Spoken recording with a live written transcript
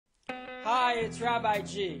Hi, it's Rabbi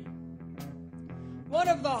G. One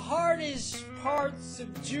of the hardest parts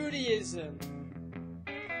of Judaism,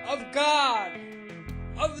 of God,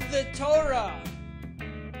 of the Torah,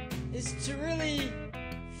 is to really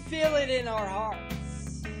feel it in our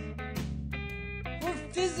hearts. We're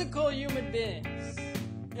physical human beings.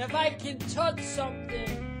 And if I can touch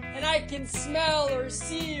something, and I can smell or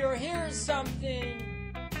see or hear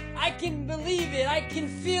something, I can believe it, I can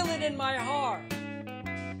feel it in my heart.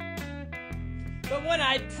 But when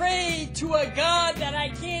I pray to a God that I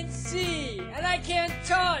can't see, and I can't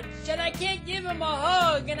touch, and I can't give him a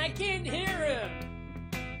hug, and I can't hear him,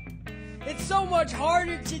 it's so much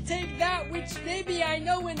harder to take that which maybe I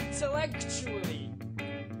know intellectually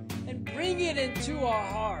and bring it into our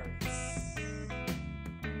hearts.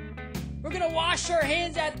 We're going to wash our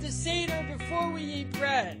hands at the Seder before we eat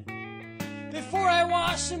bread. Before I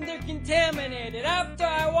wash them, they're contaminated. After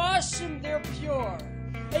I wash them, they're pure.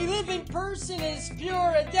 A living person is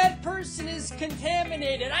pure, a dead person is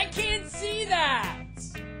contaminated. I can't see that.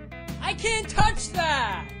 I can't touch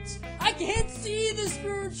that. I can't see the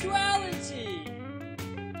spirituality.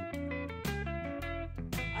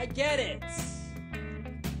 I get it.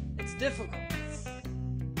 It's difficult.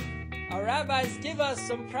 Our rabbis give us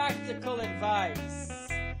some practical advice.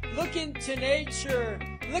 Look into nature,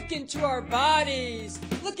 look into our bodies,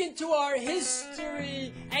 look into our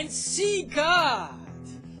history, and see God.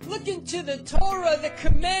 Look into the Torah, the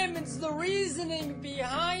commandments, the reasoning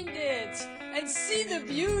behind it, and see the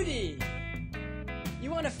beauty. You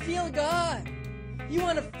want to feel God? You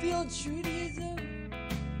want to feel Judaism?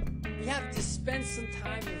 You have to spend some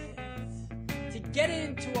time with it, to get it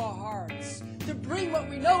into our hearts, to bring what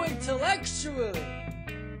we know intellectually,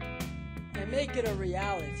 and make it a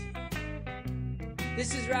reality.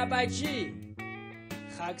 This is Rabbi G.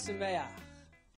 Chag Sameach.